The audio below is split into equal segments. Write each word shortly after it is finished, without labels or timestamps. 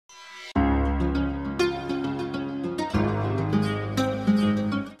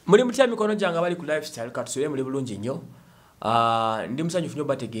Muri mutya mikono gyange bali ku lifestyle katusubire muri bulungi nnyo. Ndi musanyufu nnyo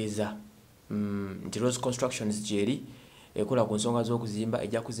bategeeza nti Rose Constructions gyeri ekola ku nsonga z'okuzimba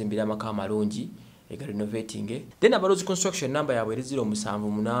ejja kuzimbira amaka amalungi ega renovating. Then aba Rose Construction number yabwe eri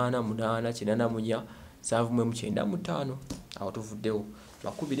 0788847975 awo tuvuddewo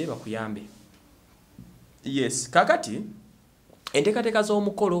bakubire bakuyambe. Yes, kakati entekateka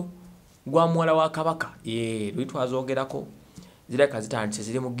z'omukolo gwa muwala wa Kabaka lwitwazogerako ziraka zitandise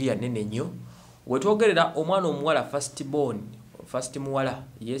ziri mu giya nene nnyo. Wetwogerera omwana omuwala first muwala,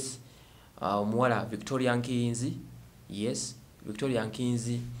 yes, omuwala Victoria Nkinzi, yes, Victoria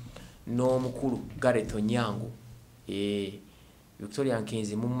Nkinzi n'omukulu Gareth Onyango. Victoria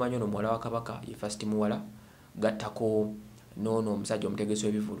Nkinzi mumumanyi ono muwala wa Kabaka ye first muwala, gattako nono omusajja omutegeso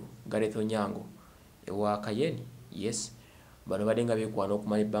w'ebivulu Gareth Onyango ewa Kayeni, yes. Bano badenga beekwana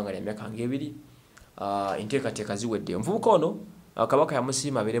okumala ebbanga lya myaka ng'ebiri. Enteekateeka ziwedde. Omuvubuka ono Kabaka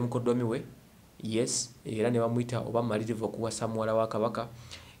yamusiima abeere mukoddomi we, yes, era ne bamuyita oba malirivu okuwasa muwala wa Kabaka.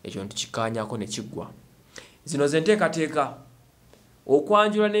 Ekyo ntikikaanyako ne kiggwa. Zino ze nteekateeka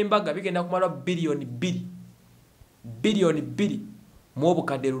okwanjula n'embaga bigenda kumala biliyoni 2 mu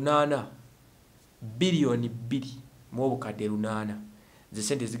obukadde 8, biliyoni 2 mu obukadde 8 ze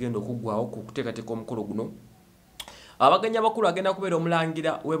sente zigenda okuggwawo ku kuteekateeka omukolo guno. Abaganya abakulu agenda kubeera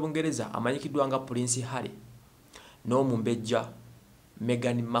omulangira w'Ebungereza amanyikiddwa nga Prince Harry n'omumbejja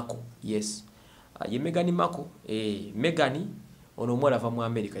Meghan Markle, yes. Ye Meghan Markle, Meghan ono omuwala ava mu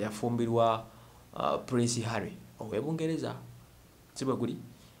America yafumbirwa Prince Harry ow'Ebungereza. Sibwe guli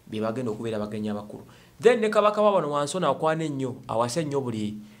bye bagenda okubeera abaganya abakulu. Then ne Kabaka wa bano wansona akwana ennyo awase nnyo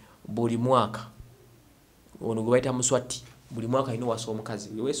buli mwaka. Ono gwe bayita Muswati buli mwaka ino wasa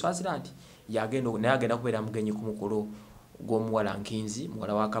omukazi we Swaziland yagenda naye agenda kubeera mugenyi ku mukolo gw'omuwala Nkinzi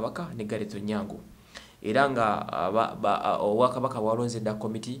muwala wa Kabaka ne Gareth Onyango. Era nga owa Kabaka bwalonze dda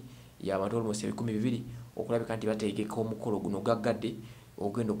komiti y'abantu almost 1200 okulabika nti bategeka omukolo guno gaggadde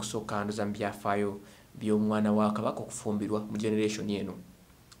ogenda okusooka ndoza mu byafaayo by'omwana wa Kabaka okufumbirwa mu generation eno.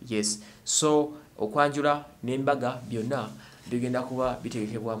 Yes, so okwanjula n'embaga byonna bigenda kuba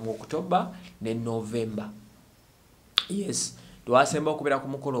bitegekebwa mu October ne November. Yes, twasemba okubeera ku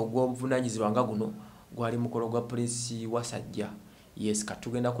mukolo ogw'obuvunanyizibwa nga guno gwali mukolo gwa Prince Wasajja. Yes,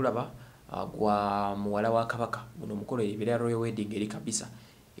 katugenda kulaba gwa muwala wa Kabaka guno mukolo ebira royal wedding eri kabisa.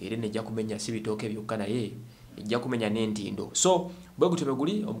 Era nejja kumenya si bitooke byokka naye ejja kumenya n'entindo. So bwe gutebe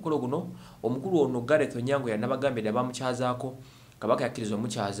guli omukolo guno omukulu ono Gareth Onyango yanabagambye bamukyazaako. Kabaka yakkiriza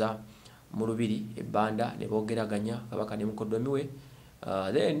omukyaza mu Lubiri ebbanda ne boogeraganya Kabaka ne mukoddomi we.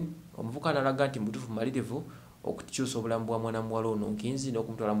 Then omuvuka n'alaga nti mutuufu malirivu okukyusa obulamu bwa mwana muwala ono Nkinzi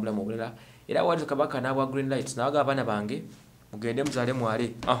n'okumutwala mu bulamu obulala. Era wali Kabaka n'abwa green light n'abaga abaana bange mugende muzaale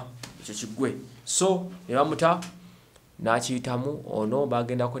mwale ekyo kiggwe. So ne bamuta n'akiyitamu ono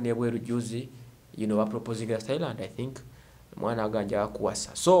bagendako n'ebweru juzi ba proposing Thailand, I think mwana aganja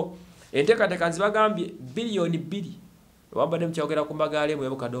akuwasa. So enteekateeka nzibagambye biliyoni 2 wabadde mukyogera ku mbagaale mu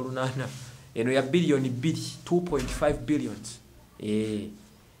ebukadde 8 eno ya biliyoni 2.5 billions.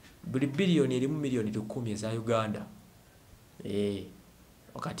 Buli biliyoni erimu miliyoni 10 eza Uganda.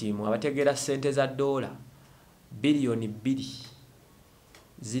 Wakati mu abategeera sente za dola biliyoni 2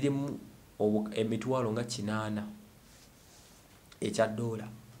 zirimu emitwalo nga 8 ekya dola.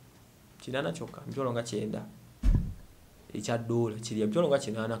 8 kyokka, emitwalo nga 9 ekya dola kiri emitwalo nga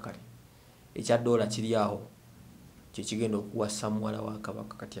 8 kale ekya dola kiri awo kigenda okuwasa muwala wa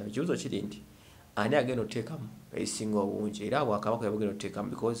Kabaka. Kati ekibuzo kiri nti ani agenda oteekamu ekisinga obungi? Era bwa Kabaka yabagenda oteekamu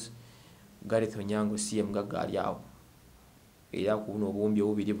because Gareth Onyango siye mugagga ali awo. Era kuno obuwumbi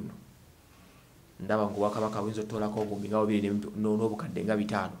obubiri buno ndaba ngo Kabaka buyinza otoolako obuwumbi nga 2 n'obukadde nga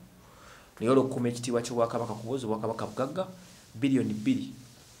 5. Naye olw'okukuuma ekitiibwa ky'Obwakabaka kubuuza Obwakabaka bugagga biliyoni 2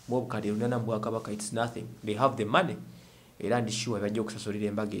 mu obukadde 8 mu Bwakabaka, it's nothing. They have the money. Era ndi sure bajja okusasulira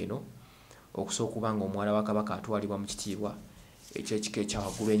embaga eno okusooka kubanga omuwala wa Kabaka atwalibwa mu kitiibwa eky'ekika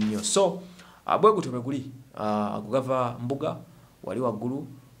ekyawaggulu ennyo. So bwe gutyo bwe guli agugava mbuga wali waggulu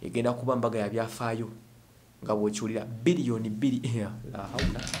egenda kuba mbaga ya byafaayo nga bw'okiwulira biliyoni 2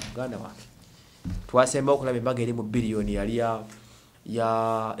 hawula muganda wange. Twasemba okulaba embaga eri mu biliyoni yali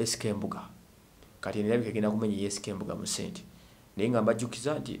ya SK Mbuga. Kati enirabika egenda kumenya SK Mbuga mu sente. Naye nga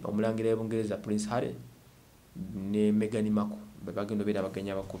mbajjukiza nti omulangira w'Ebungereza Prince Harry ne Meghan Markle be bagenda obeera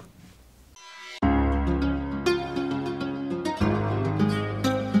abaganya abakulu.